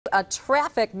a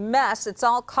traffic mess. It's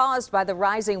all caused by the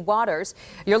rising waters.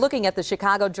 You're looking at the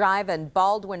Chicago Drive and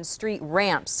Baldwin Street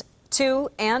ramps to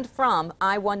and from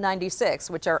I-196,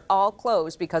 which are all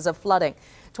closed because of flooding.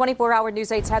 24-hour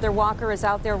News 8's Heather Walker is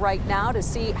out there right now to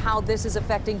see how this is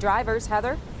affecting drivers.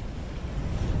 Heather?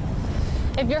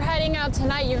 If you're heading out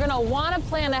tonight, you're going to want to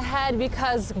plan ahead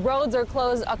because roads are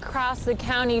closed across the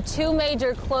county. Two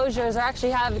major closures are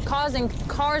actually causing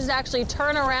cars to actually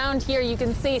turn around here. You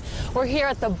can see we're here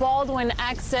at the Baldwin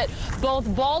exit.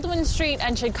 Both Baldwin Street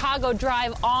and Chicago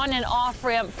Drive on and off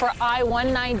ramp for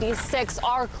I-196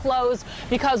 are closed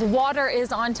because water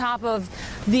is on top of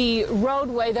the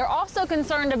roadway. They're also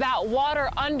concerned about water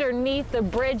underneath the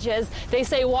bridges. They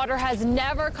say water has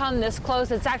never come this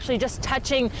close. It's actually just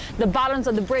touching the bottoms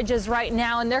of the bridges right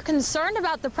now, and they're concerned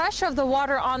about the pressure of the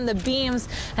water on the beams,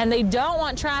 and they don't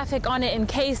want traffic on it in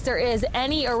case there is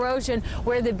any erosion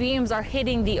where the beams are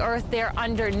hitting the earth there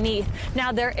underneath.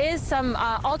 Now, there is some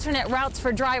alternate routes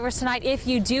for drivers tonight if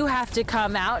you do have to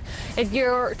come out. If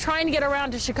you're trying to get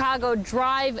around to Chicago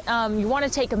Drive, you want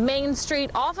to take Main Street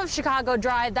off of Chicago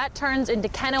Drive. That turns into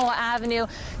Kenowa Avenue.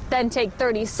 Then take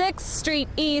 36th Street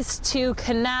East to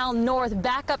Canal North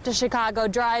back up to Chicago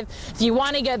Drive. If you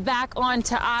want to get back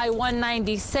onto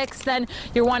I-196, then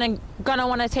you're gonna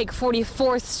want to take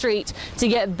 44th Street to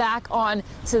get back on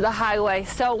to the highway.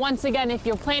 So once again, if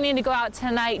you're planning to go out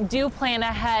tonight, do plan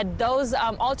ahead. Those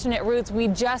alternate routes, we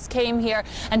just came here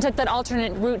and took that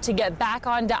alternate route to get back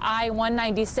onto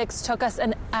I-196. Took us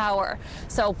an hour.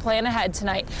 So plan ahead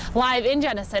tonight. Live in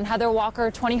Jenison, Heather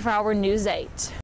Walker, 24-hour News 8.